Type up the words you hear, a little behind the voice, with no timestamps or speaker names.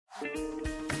Well,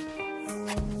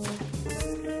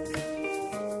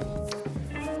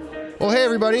 hey,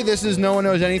 everybody. This is No One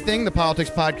Knows Anything, the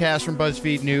politics podcast from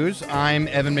BuzzFeed News. I'm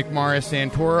Evan McMorris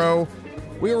Santoro.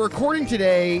 We are recording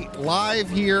today live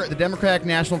here at the Democratic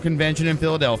National Convention in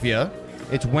Philadelphia.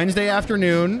 It's Wednesday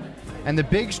afternoon, and the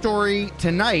big story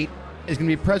tonight is going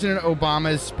to be President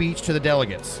Obama's speech to the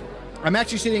delegates. I'm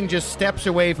actually sitting just steps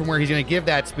away from where he's going to give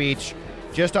that speech,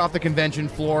 just off the convention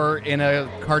floor in a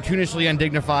cartoonishly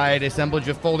undignified assemblage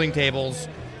of folding tables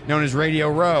known as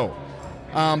Radio Row.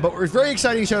 But we're a very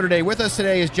exciting show today. With us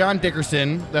today is John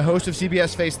Dickerson, the host of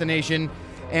CBS Face the Nation,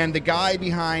 and the guy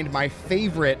behind my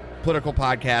favorite political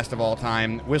podcast of all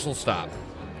time, Whistle Stop.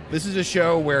 This is a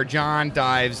show where John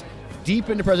dives deep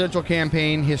into presidential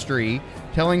campaign history,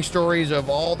 telling stories of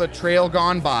all the trail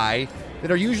gone by that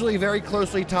are usually very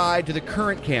closely tied to the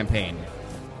current campaign,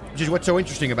 which is what's so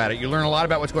interesting about it. You learn a lot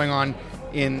about what's going on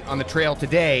the trail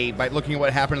today by looking at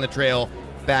what happened on the trail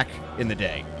back in the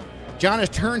day. John has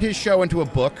turned his show into a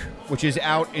book, which is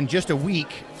out in just a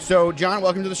week. So, John,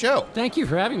 welcome to the show. Thank you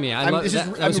for having me. This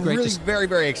is really very,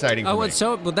 very exciting for me.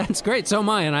 Well, that's great. So am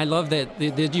I, and I love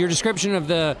that your description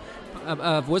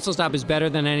of Whistle Stop is better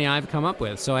than any I've come up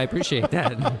with. So I appreciate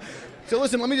that. So,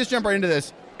 listen, let me just jump right into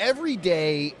this. Every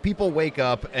day, people wake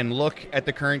up and look at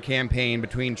the current campaign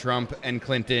between Trump and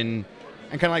Clinton,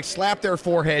 and kind of like slap their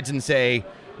foreheads and say,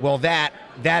 "Well, that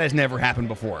has never happened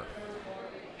before."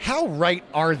 How right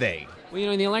are they?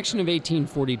 Well, in the election of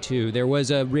 1842, there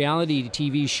was a reality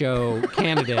TV show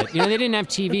candidate. They didn't have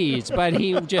TVs, but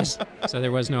so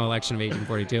there was no election of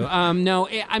 1842.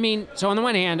 So on the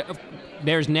one hand,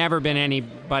 there's never been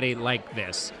anybody like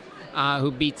this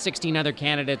who beat 16 other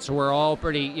candidates who were all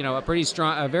a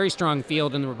very strong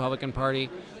field in the Republican Party.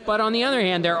 But on the other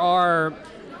hand, there are,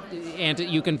 and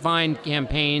you can find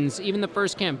campaigns, even the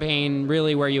first campaign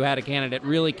really where you had a candidate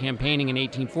really campaigning in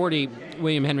 1840,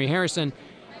 William Henry Harrison.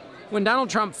 When Donald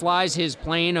Trump flies his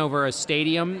plane over a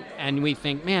stadium and we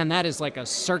think, man, that is like a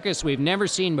circus we've never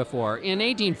seen before. In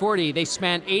 1840, they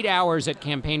spent 8 hours at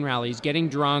campaign rallies getting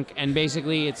drunk, and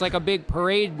basically it's like a big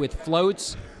parade with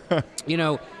floats.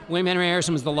 William Henry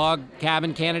Harrison was the log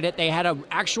cabin candidate. They had an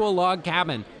actual log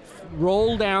cabin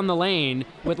roll down the lane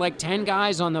with like 10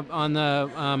 guys on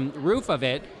the roof of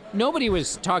it. Nobody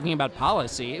was talking about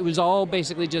policy. It was all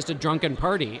basically just a drunken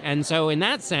party. And so in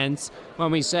that sense,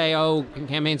 when we say,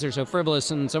 campaigns are so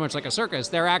frivolous and so much like a circus,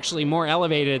 they're actually more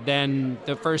elevated than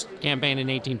the first campaign in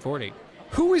 1840.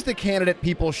 Who is the candidate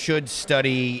people should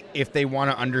study if they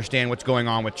want to understand what's going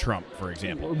on with Trump, for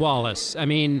example? Wallace.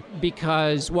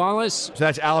 Because Wallace... So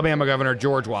that's Alabama Governor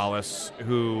George Wallace,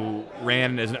 who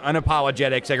ran as an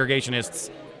unapologetic segregationist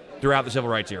throughout the Civil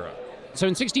Rights era. So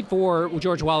in 1964,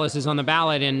 George Wallace is on the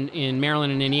ballot in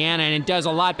Maryland and Indiana, and it does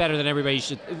a lot better than everybody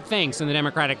thinks in the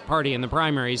Democratic Party in the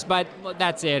primaries. But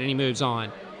that's it, and he moves on.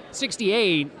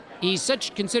 1968... He's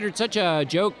considered such a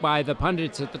joke by the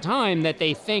pundits at the time that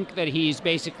they think that he's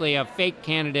basically a fake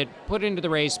candidate put into the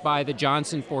race by the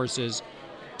Johnson forces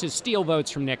to steal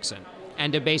votes from Nixon.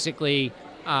 And to basically,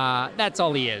 that's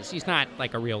all he is. He's not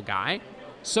like a real guy.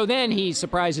 So then he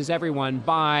surprises everyone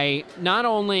by not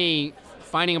only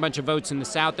finding a bunch of votes in the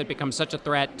South that become such a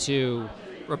threat to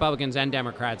Republicans and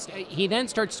Democrats, he then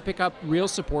starts to pick up real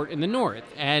support in the North.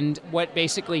 And what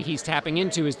basically he's tapping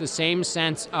into is the same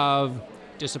sense of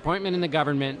disappointment in the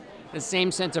government, the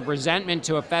same sense of resentment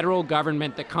to a federal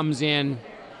government that comes in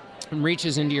and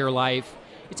reaches into your life.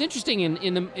 It's interesting,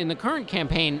 in the current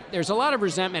campaign, there's a lot of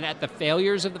resentment at the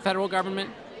failures of the federal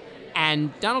government,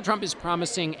 and Donald Trump is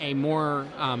promising a more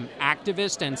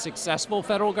activist and successful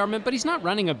federal government, but he's not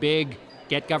running a big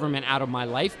get government out of my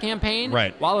life campaign.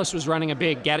 Right. Wallace was running a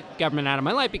big get government out of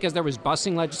my life because there was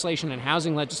busing legislation and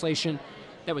housing legislation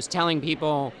that was telling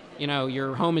people,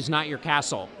 your home is not your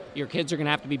castle. Your kids are going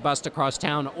to have to be bused across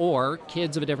town, or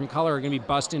kids of a different color are going to be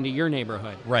bused into your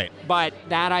neighborhood. Right. But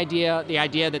that idea, the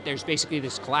idea that there's basically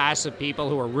this class of people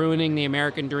who are ruining the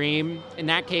American dream, in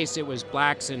that case it was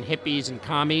blacks and hippies and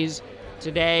commies.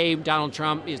 Today, Donald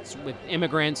Trump is with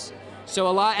immigrants.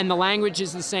 So and the language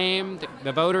is the same.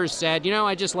 The voters said,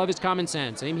 I just love his common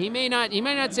sense. He may not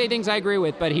say things I agree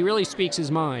with, but he really speaks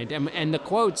his mind. And the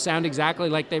quotes sound exactly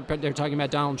like they're talking about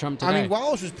Donald Trump today.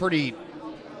 Wallace was pretty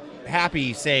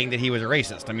happy saying that he was a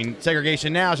racist.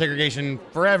 Segregation now, segregation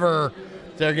forever,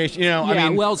 segregation,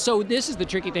 so this is the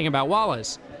tricky thing about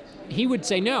Wallace. He would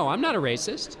say, no, I'm not a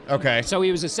racist. Okay. So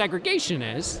he was a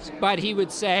segregationist, but he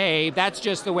would say that's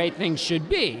just the way things should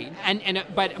be.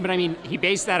 But he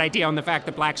based that idea on the fact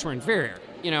that blacks were inferior,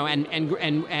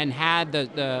 and had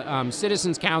the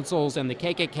citizens councils and the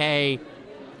KKK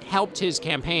helped his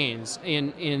campaigns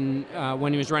in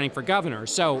when he was running for governor.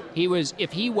 So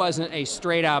if he wasn't a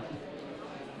straight up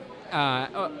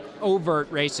overt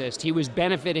racist, he was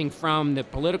benefiting from the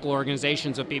political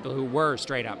organizations of people who were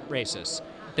straight up racists.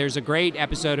 There's a great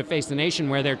episode of Face the Nation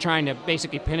where they're trying to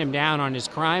basically pin him down on his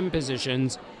crime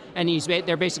positions, and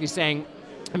they're basically saying,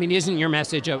 I mean, isn't your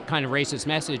message a kind of racist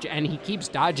message? And he keeps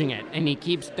dodging it, and he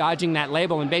keeps dodging that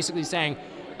label and basically saying,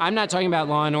 I'm not talking about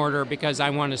law and order because I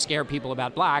want to scare people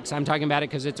about blacks. I'm talking about it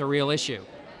because it's a real issue.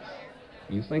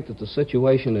 You think that the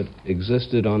situation that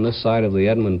existed on this side of the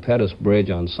Edmund Pettus Bridge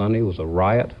on Sunday was a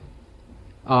riot?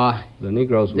 The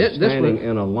Negroes were standing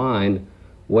in a line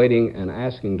waiting and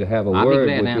asking to have a word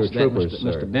with your troopers, sir.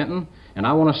 Mr. Benton, and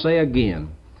I want to say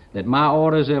again that my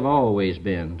orders have always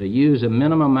been to use a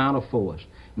minimum amount of force.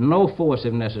 No force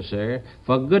if necessary.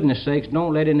 For goodness sakes,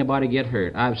 don't let anybody get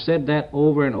hurt. I've said that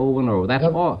over and over and over. That's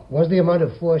all. Was the amount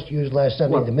of force used last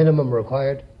Sunday the minimum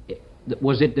required?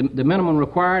 Was it the minimum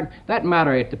required? That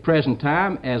matter at the present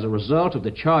time, as a result of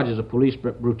the charges of police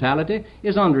brutality,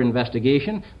 is under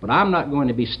investigation, but I'm not going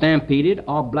to be stampeded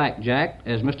or blackjacked,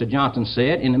 as Mr. Johnson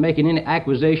said, into making any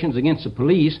accusations against the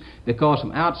police because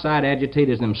some outside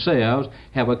agitators themselves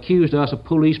have accused us of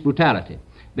police brutality.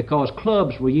 Because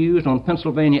clubs were used on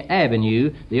Pennsylvania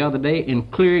Avenue the other day in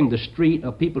clearing the street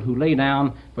of people who lay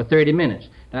down for 30 minutes.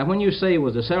 Now, when you say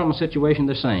was the settlement situation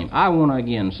the same, I want to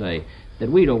again say that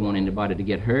we don't want anybody to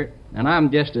get hurt, and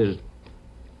I'm just as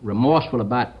remorseful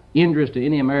about injuries to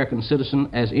any American citizen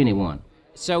as anyone.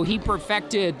 So he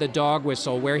perfected the dog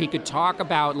whistle where he could talk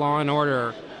about law and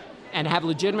order and have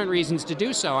legitimate reasons to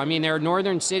do so. I mean, there are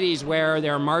northern cities where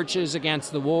there are marches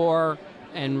against the war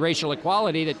and racial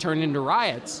equality that turn into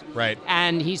riots. Right.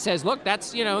 And he says, look,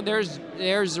 that's,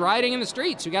 there's rioting in the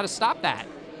streets. We got to stop that.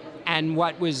 And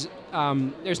what was,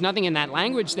 there's nothing in that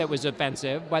language that was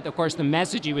offensive, but of course the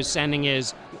message he was sending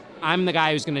is, I'm the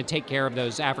guy who's going to take care of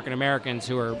those African Americans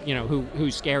who are,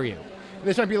 who scare you.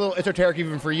 This might be a little esoteric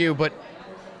even for you, but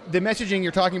the messaging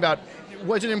you're talking about,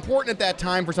 was it important at that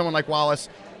time for someone like Wallace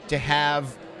to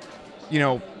have,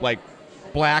 like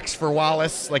blacks for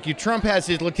Wallace? Like Trump has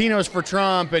his Latinos for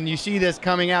Trump, and you see this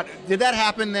coming out. Did that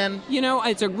happen then?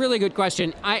 It's a really good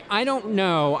question. I don't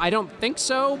know. I don't think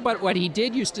so, but what he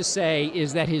did used to say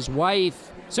is that his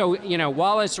wife,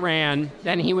 Wallace ran,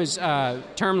 then he was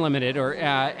term limited,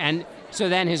 and so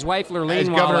then his wife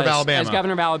Lurleen Wallace as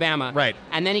governor of Alabama. Right.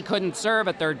 And then he couldn't serve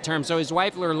a third term, so his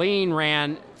wife Lurleen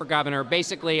ran for governor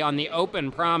basically on the open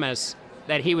promise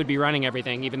that he would be running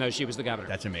everything, even though she was the governor.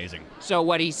 That's amazing. So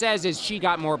what he says is she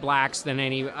got more blacks than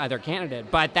any other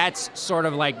candidate, but that's sort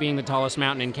of like being the tallest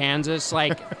mountain in Kansas.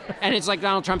 And it's like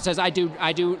Donald Trump says, I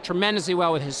do tremendously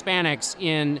well with Hispanics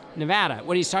in Nevada.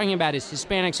 What he's talking about is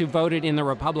Hispanics who voted in the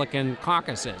Republican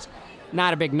caucuses.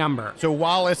 Not a big number. So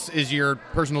Wallace is your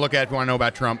person to look at if you want to know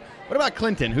about Trump. What about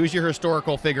Clinton? Who's your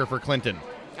historical figure for Clinton?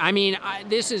 I mean,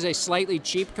 this is a slightly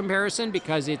cheap comparison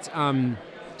because it's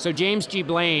so James G.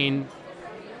 Blaine,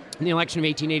 in the election of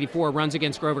 1884, runs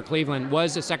against Grover Cleveland,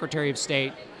 was a Secretary of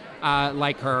State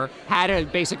like her,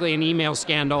 had basically an email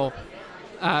scandal.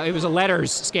 It was a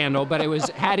letters scandal, but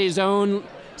had his own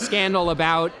scandal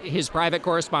about his private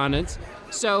correspondence.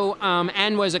 So,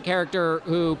 and was a character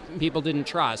who people didn't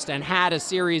trust and had a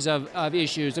series of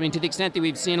issues. I mean, to the extent that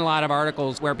we've seen a lot of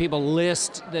articles where people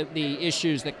list the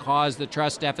issues that caused the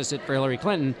trust deficit for Hillary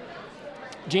Clinton,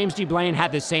 James G. Blaine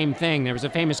had the same thing. There was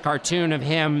a famous cartoon of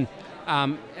him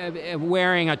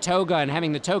wearing a toga and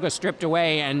having the toga stripped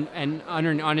away, and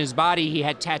on his body he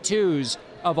had tattoos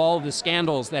of all of the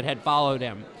scandals that had followed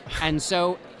him. And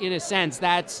so, in a sense,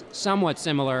 that's somewhat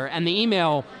similar. And the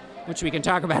email, which we can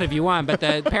talk about if you want, but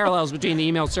the parallels between the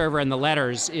email server and the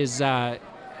letters is well,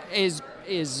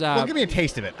 give me a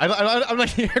taste of it. I'm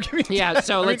like, give me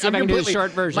so let's see if I can do the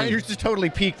short version. My interest is totally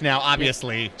peaked now,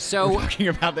 obviously. Yeah. So we're talking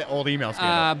about the old email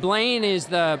scandal. Blaine is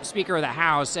the Speaker of the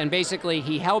House, and basically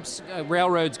he helps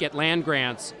railroads get land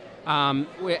grants,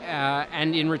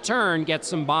 and in return gets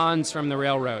some bonds from the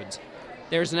railroads.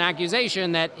 There's an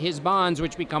accusation that his bonds,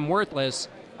 which become worthless,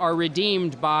 are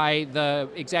redeemed by the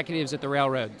executives at the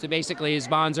railroad. So basically his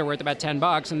bonds are worth about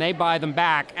 $10, and they buy them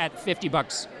back at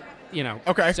 $50.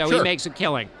 Okay, so sure. He makes a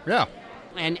killing. Yeah.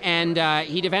 And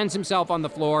he defends himself on the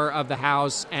floor of the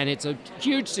House, and it's a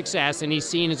huge success, and he's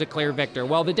seen as a clear victor.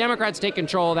 Well, the Democrats take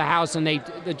control of the House, and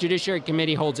the Judiciary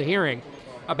Committee holds a hearing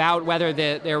about whether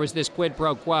there was this quid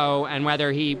pro quo and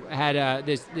whether he had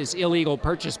this illegal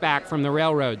purchase back from the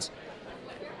railroads.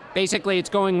 Basically, it's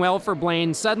going well for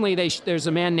Blaine. Suddenly, there's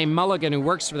a man named Mulligan who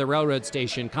works for the railroad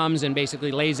station, comes and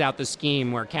basically lays out the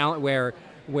scheme where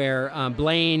where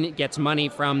Blaine gets money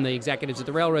from the executives at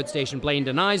the railroad station. Blaine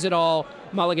denies it all.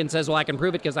 Mulligan says, well, I can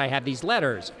prove it because I have these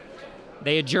letters.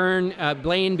 They adjourn.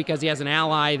 Blaine, because he has an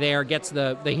ally there, gets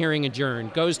the hearing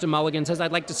adjourned. Goes to Mulligan, says,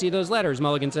 I'd like to see those letters.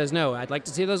 Mulligan says no. I'd like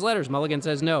to see those letters. Mulligan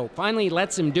says no. Finally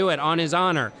lets him do it on his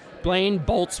honor. Blaine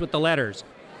bolts with the letters.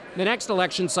 The next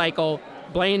election cycle,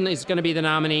 Blaine is going to be the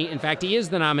nominee. In fact, he is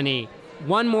the nominee.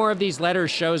 One more of these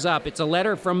letters shows up. It's a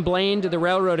letter from Blaine to the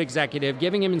railroad executive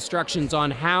giving him instructions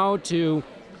on how to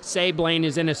say Blaine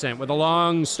is innocent, with a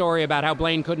long story about how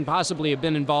Blaine couldn't possibly have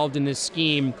been involved in this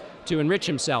scheme to enrich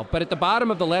himself. But at the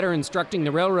bottom of the letter instructing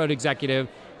the railroad executive,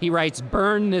 he writes,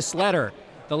 burn this letter.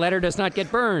 The letter does not get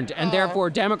burned, and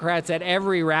therefore Democrats at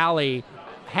every rally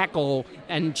heckle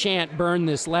and chant, burn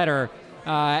this letter.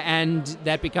 And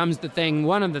that becomes the thing,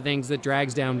 one of the things that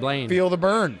drags down Blaine. Feel the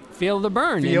burn. Feel the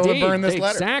burn, Feel indeed. the burn this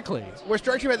letter. Exactly. What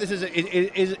strikes me about this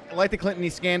is like the Clinton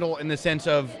scandal in the sense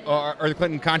of, or the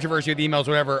Clinton controversy with emails,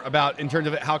 whatever, about in terms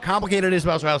of how complicated it is,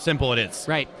 but also how simple it is.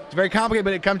 Right. It's very complicated,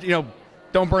 but it comes,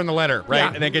 don't burn the letter, right?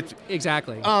 Yeah, and then gets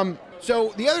exactly.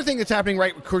 So the other thing that's happening,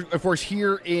 right, of course,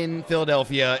 here in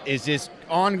Philadelphia is this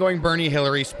ongoing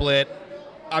Bernie-Hillary split.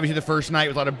 Obviously, the first night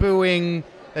was a lot of booing.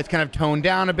 That's kind of toned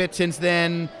down a bit since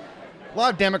then. A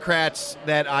lot of Democrats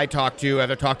that I talk to,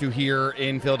 have talked to here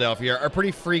in Philadelphia, are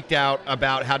pretty freaked out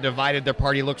about how divided their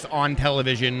party looks on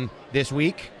television this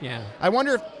week. Yeah. I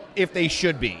wonder if they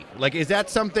should be. Like, is that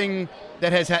something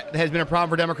that has been a problem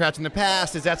for Democrats in the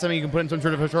past? Is that something you can put in some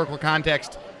sort of historical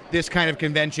context, this kind of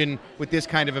convention with this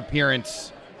kind of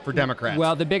appearance for Democrats?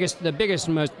 Well,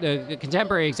 the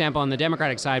contemporary example on the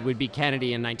Democratic side would be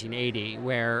Kennedy in 1980,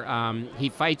 where he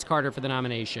fights Carter for the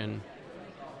nomination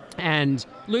and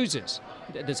loses,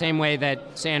 the same way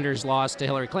that Sanders lost to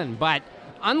Hillary Clinton. But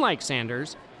unlike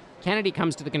Sanders, Kennedy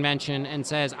comes to the convention and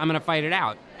says, I'm going to fight it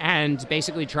out, and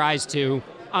basically tries to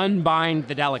unbind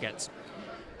the delegates.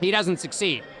 He doesn't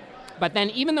succeed. But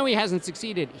then, even though he hasn't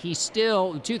succeeded, he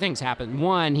still, two things happen.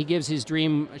 One, he gives his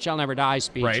dream shall never die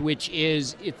speech, right, which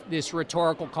is this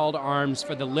rhetorical call to arms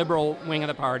for the liberal wing of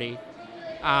the party.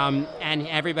 And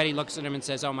everybody looks at him and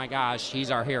says, oh my gosh,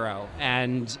 he's our hero.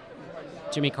 And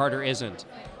Jimmy Carter isn't.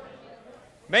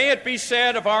 May it be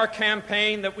said of our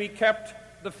campaign that we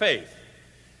kept the faith.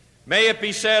 May it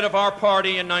be said of our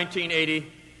party in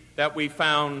 1980 that we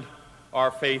found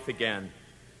our faith again.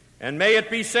 And may it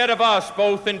be said of us,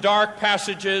 both in dark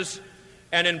passages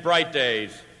and in bright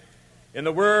days, in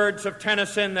the words of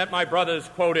Tennyson that my brothers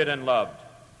quoted and loved,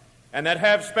 and that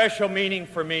have special meaning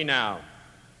for me now.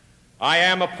 I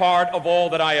am a part of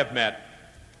all that I have met.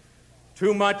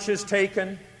 Too much is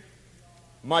taken,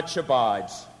 much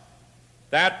abides.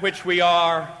 That which we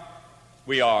are,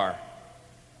 we are.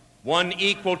 One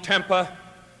equal temper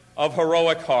of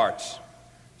heroic hearts,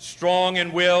 strong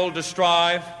in will to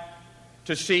strive,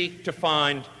 to seek, to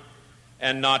find,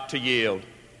 and not to yield.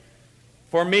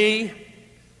 For me,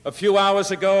 a few hours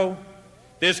ago,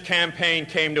 this campaign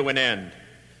came to an end.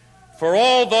 For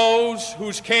all those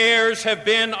whose cares have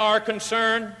been our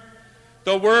concern,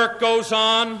 the work goes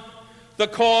on, the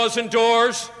cause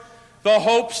endures, the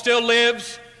hope still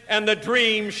lives, and the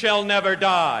dream shall never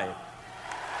die.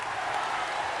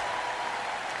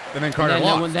 And then Carter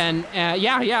lost. And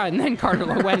then Carter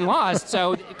went and lost.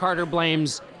 So Carter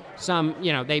blames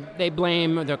they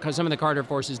blame, some of the Carter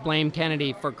forces blame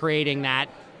Kennedy for creating that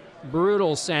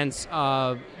brutal sense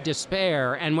of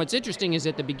despair. And what's interesting is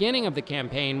at the beginning of the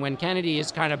campaign, when Kennedy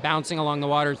is kind of bouncing along the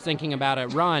water thinking about a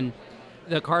run,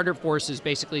 the Carter forces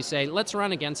basically say, let's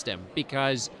run against him,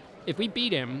 because if we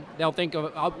beat him, they'll think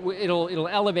it'll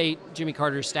elevate Jimmy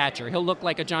Carter's stature. He'll look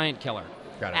like a giant killer.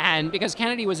 Got it. And because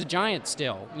Kennedy was a giant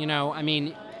still,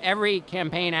 every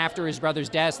campaign after his brother's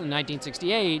death in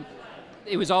 1968,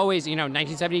 it was always,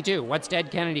 1972, what's Ted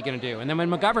Kennedy going to do? And then when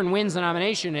McGovern wins the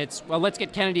nomination, it's, well, let's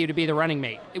get Kennedy to be the running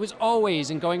mate. It was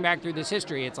always, and going back through this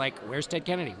history, it's like, where's Ted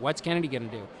Kennedy? What's Kennedy going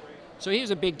to do? So he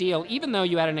was a big deal, even though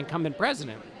you had an incumbent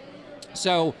president.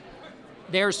 So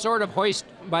they're sort of hoist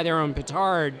by their own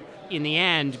petard in the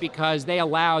end, because there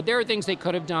are things they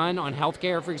could have done on health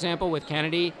care, for example, with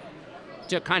Kennedy,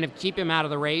 to kind of keep him out of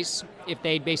the race if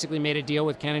they'd basically made a deal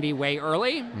with Kennedy way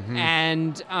early. Mm-hmm.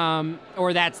 And,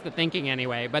 or that's the thinking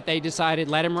anyway, but they decided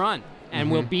let him run and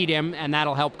we'll beat him and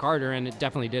that'll help Carter, and it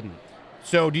definitely didn't.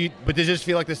 So but does this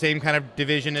feel like the same kind of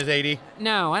division as 80?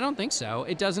 No, I don't think so.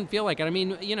 It doesn't feel like it. I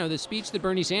mean, the speech that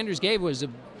Bernie Sanders gave was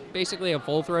basically a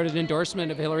full-throated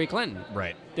endorsement of Hillary Clinton.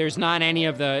 Right. There's not any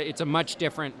of it's a much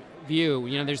different view.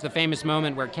 There's the famous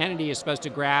moment where Kennedy is supposed to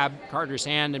grab Carter's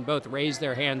hand and both raise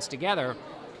their hands together.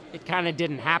 It kind of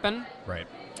didn't happen. Right.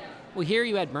 Well, here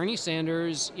you had Bernie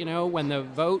Sanders, when the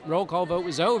roll call vote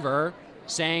was over,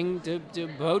 saying to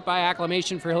vote by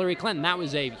acclamation for Hillary Clinton. That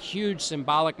was a huge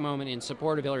symbolic moment in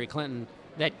support of Hillary Clinton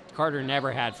that Carter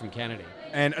never had from Kennedy.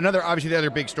 And obviously the other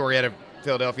big story out of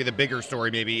Philadelphia, the bigger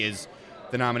story maybe, is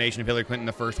the nomination of Hillary Clinton,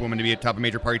 the first woman to be atop a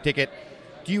major party ticket.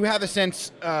 Do you have a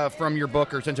sense from your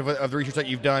book or sense of the research that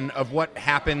you've done of what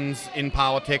happens in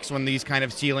politics when these kind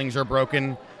of ceilings are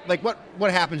broken? Like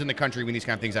what happens in the country when these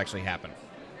kind of things actually happen?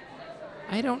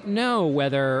 I don't know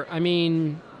whether,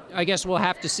 I guess we'll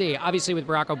have to see. Obviously with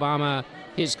Barack Obama,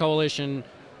 his coalition,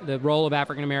 the role of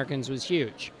African Americans was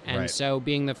huge. And so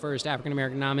being the first African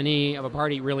American nominee of a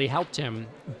party really helped him,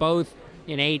 both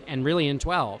in 8 and really in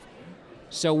 12.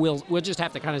 So we'll just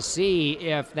have to kind of see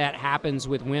if that happens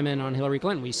with women on Hillary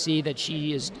Clinton. We see that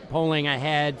she is polling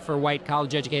ahead for white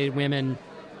college-educated women,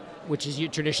 which has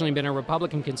traditionally been a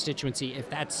Republican constituency. If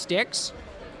that sticks,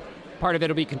 part of it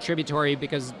will be contributory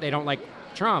because they don't like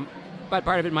Trump, but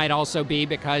part of it might also be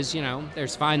because,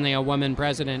 there's finally a woman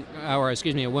president,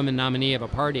 a woman nominee of a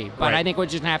party. But I think we'll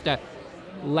just have to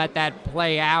let that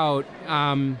play out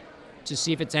to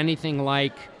see if it's anything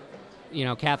like,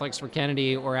 Catholics for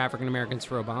Kennedy or African Americans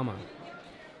for Obama.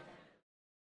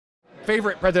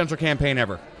 Favorite presidential campaign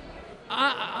ever?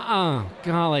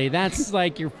 Golly, that's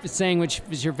like you're saying which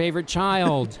is your favorite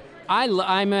child. I love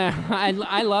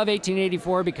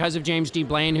 1884 because of James D.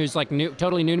 Blaine, who's like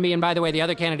totally new to me. And by the way, the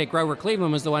other candidate, Grover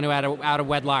Cleveland, was the one who had a out of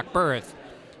wedlock birth.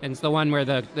 And it's the one where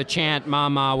the chant,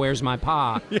 "Mama, where's my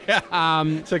pa?" Yeah,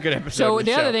 it's a good episode. So of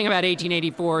the show. other thing about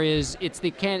 1884 is it's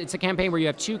a campaign where you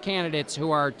have two candidates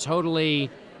who are totally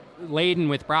laden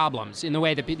with problems in the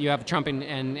way that you have Trump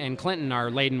and Clinton are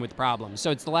laden with problems.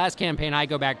 So it's the last campaign I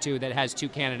go back to that has two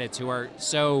candidates who are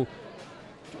so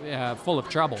full of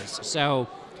troubles. So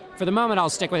for the moment, I'll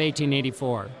stick with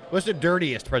 1884. What's the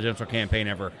dirtiest presidential campaign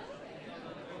ever?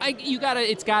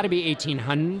 It's got to be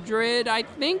 1800, I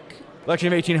think. Election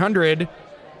of 1800,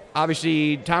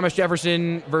 obviously Thomas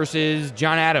Jefferson versus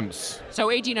John Adams. So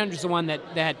 1800 is the one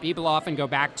that people often go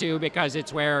back to because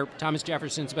it's where Thomas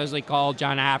Jefferson supposedly called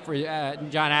John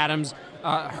Adams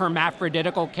a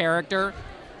hermaphroditical character.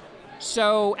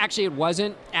 So actually it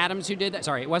wasn't Adams who did that.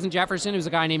 Sorry, it wasn't Jefferson. It was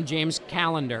a guy named James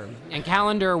Callender. And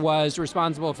Callender was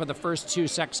responsible for the first two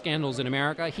sex scandals in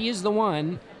America. He is the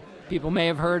one. People may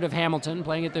have heard of Hamilton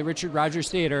playing at the Richard Rodgers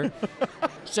Theater.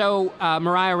 So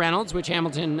Mariah Reynolds, which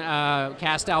Hamilton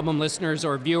cast album listeners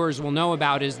or viewers will know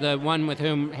about, is the one with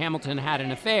whom Hamilton had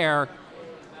an affair.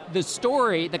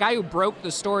 The guy who broke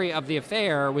the story of the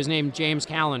affair was named James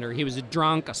Callender. He was a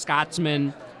drunk, a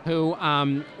Scotsman, who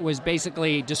was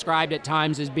basically described at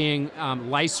times as being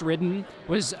lice-ridden,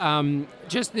 was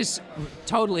just this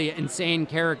totally insane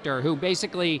character who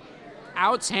basically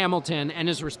outs Hamilton and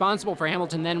is responsible for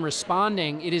Hamilton then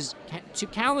responding. It is to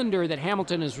Callender that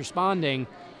Hamilton is responding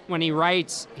when he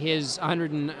writes his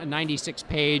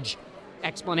 196-page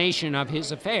explanation of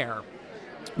his affair,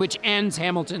 which ends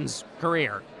Hamilton's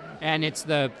career. And it's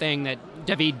the thing that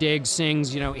Daveed Diggs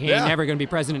sings, he ain't never going to be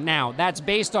president now. That's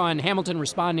based on Hamilton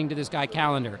responding to this guy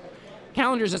Callender.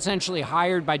 Callender's essentially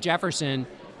hired by Jefferson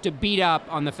to beat up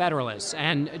on the Federalists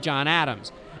and John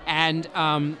Adams. And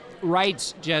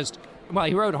writes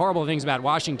he wrote horrible things about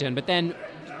Washington, but then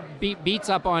beats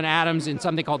up on Adams in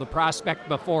something called The Prospect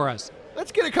Before Us.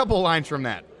 Let's get a couple lines from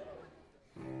that.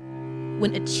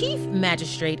 When a chief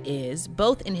magistrate is,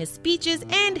 both in his speeches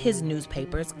and his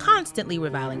newspapers, constantly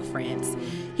reviling France,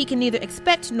 he can neither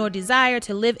expect nor desire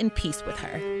to live in peace with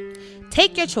her.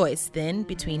 Take your choice, then,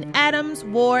 between Adams,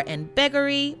 war and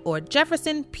beggary, or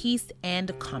Jefferson, peace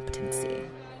and competency.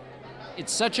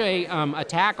 It's such a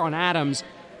attack on Adams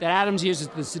that Adams uses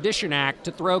the Sedition Act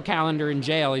to throw Callender in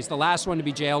jail. He's the last one to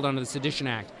be jailed under the Sedition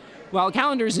Act. While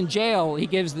Callender's in jail, he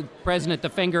gives the president the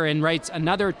finger and writes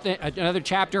another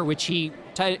chapter which he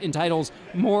entitles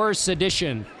More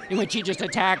Sedition, in which he just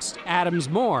attacks Adams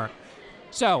more.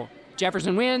 So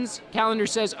Jefferson wins. Callender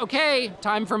says, okay,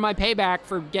 time for my payback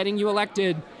for getting you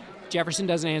elected. Jefferson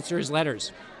doesn't answer his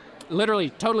letters. Literally,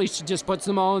 totally just puts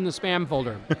them all in the spam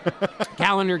folder.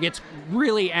 Callender gets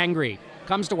really angry,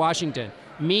 comes to Washington,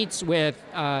 meets with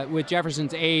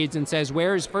Jefferson's aides and says,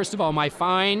 where's, first of all, my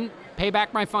fine? Pay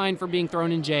back my fine for being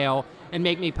thrown in jail and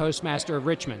make me postmaster of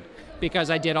Richmond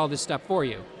because I did all this stuff for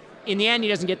you. In the end, he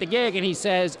doesn't get the gig, and he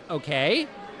says, okay,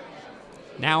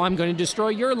 now I'm going to destroy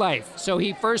your life. So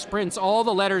he first prints all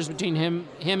the letters between him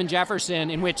and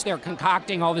Jefferson in which they're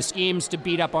concocting all the schemes to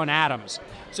beat up on Adams.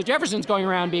 So Jefferson's going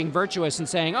around being virtuous and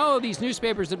saying, oh, these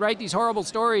newspapers that write these horrible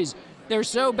stories, they're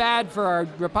so bad for our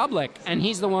republic. And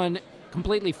he's the one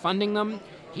completely funding them.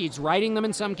 He's writing them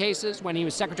in some cases. When he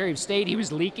was Secretary of State, he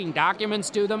was leaking documents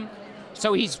to them.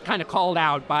 So he's kind of called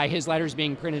out by his letters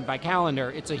being printed by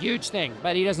Callender. It's a huge thing,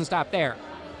 but he doesn't stop there.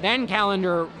 Then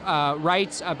Callender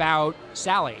writes about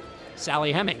Sally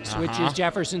Hemings, which is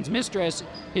Jefferson's mistress,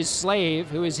 his slave,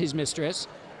 who is his mistress.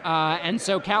 And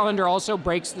so Callender also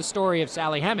breaks the story of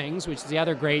Sally Hemings, which is the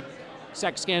other great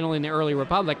sex scandal in the early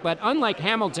republic. But unlike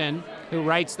Hamilton, who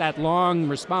writes that long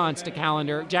response to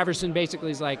Callender, Jefferson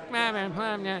basically is like,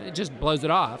 it just blows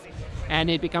it off. And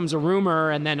it becomes a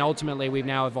rumor, and then ultimately we've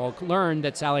all learned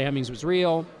that Sally Hemings was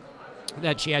real,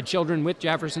 that she had children with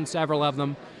Jefferson, several of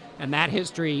them, and that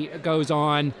history goes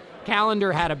on.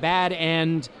 Callender had a bad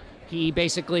end. He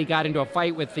basically got into a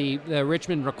fight with the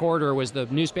Richmond Recorder, was the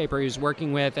newspaper he was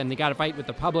working with, and he got a fight with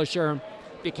the publisher,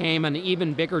 became an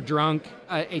even bigger drunk.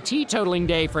 A teetotaling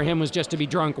day for him was just to be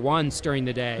drunk once during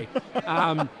the day.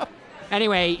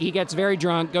 Anyway, he gets very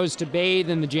drunk, goes to bathe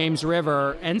in the James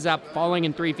River, ends up falling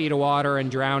in 3 feet of water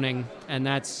and drowning. And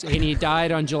he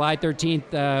died on July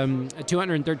 13th,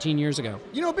 213 years ago.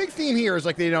 A big theme here is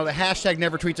the hashtag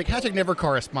never tweets, hashtag never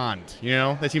correspond.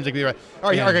 That seems like the right. All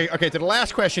right, yeah. Okay. So the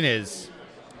last question is,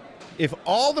 if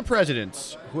all the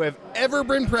presidents who have ever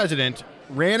been president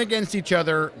ran against each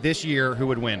other this year, who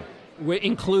would win?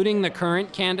 Including the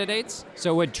current candidates?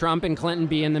 So would Trump and Clinton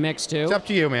be in the mix too? It's up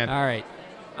to you, man. All right.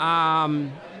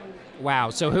 Wow.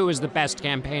 So who is the best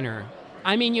campaigner?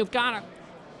 I mean, you've got to...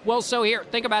 Well, so here,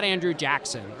 think about Andrew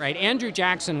Jackson, right? Andrew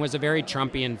Jackson was a very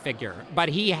Trumpian figure, but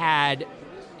he had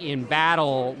in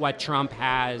battle what Trump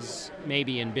has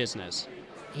maybe in business.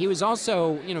 He was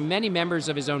also, many members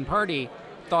of his own party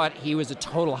thought he was a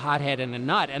total hothead and a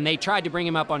nut, and they tried to bring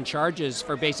him up on charges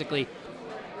for basically...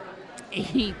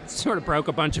 He sort of broke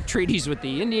a bunch of treaties with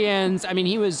the Indians. I mean,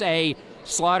 he was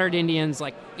slaughtered Indians,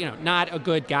 not a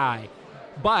good guy.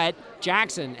 But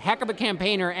Jackson, heck of a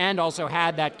campaigner, and also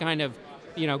had that kind of,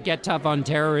 get tough on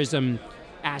terrorism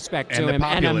aspect to him,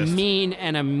 and a mean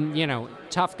and a,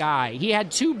 tough guy. He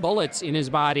had 2 bullets in his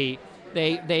body.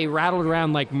 They rattled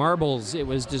around like marbles, it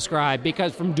was described,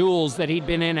 because from duels that he'd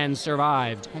been in and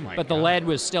survived. Oh my but the God. lead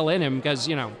was still in him because,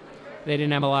 they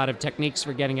didn't have a lot of techniques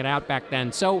for getting it out back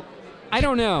then. So I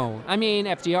don't know. I mean,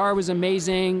 FDR was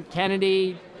amazing.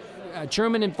 Kennedy,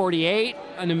 Truman in 48,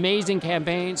 an amazing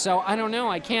campaign. So I don't know.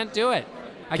 I can't do it.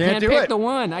 I can't pick the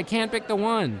one.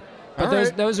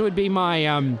 But those would be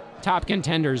my top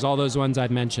contenders, all those ones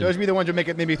I've mentioned. Those would be the ones who make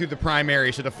it maybe through the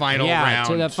primary to the final round.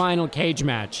 Yeah, to the final cage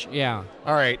match. Yeah.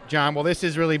 All right, John. Well, this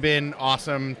has really been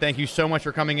awesome. Thank you so much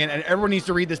for coming in. And everyone needs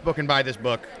to read this book and buy this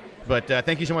book. But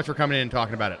thank you so much for coming in and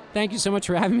talking about it. Thank you so much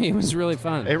for having me. It was really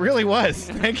fun. It really was.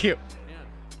 Thank you.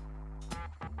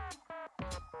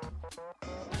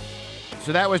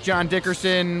 So that was John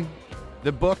Dickerson.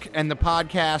 The book and the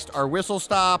podcast are Whistle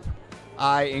Stop.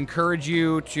 I encourage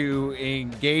you to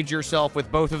engage yourself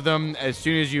with both of them as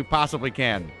soon as you possibly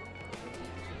can.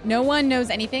 No One Knows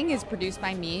Anything is produced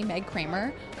by me, Meg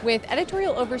Kramer, with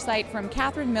editorial oversight from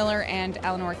Catherine Miller and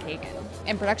Eleanor Kagan,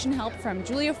 and production help from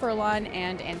Julia Furlan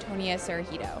and Antonia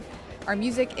Sarahito. Our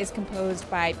music is composed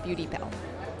by Beauty Pill.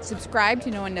 Subscribe to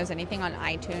No One Knows Anything on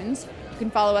iTunes. You can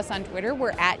follow us on Twitter.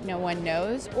 We're at No One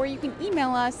Knows, or you can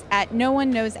email us at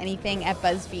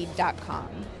noweknowsanything@buzzfeed.com.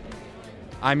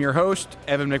 I'm your host,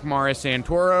 Evan McMorris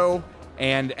Santoro,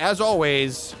 and as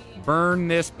always, burn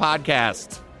this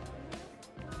podcast.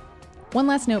 One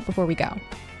last note before we go.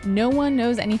 No One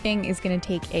Knows Anything is going to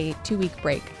take a 2-week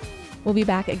break. We'll be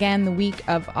back again the week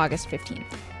of August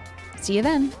 15th. See you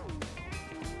then.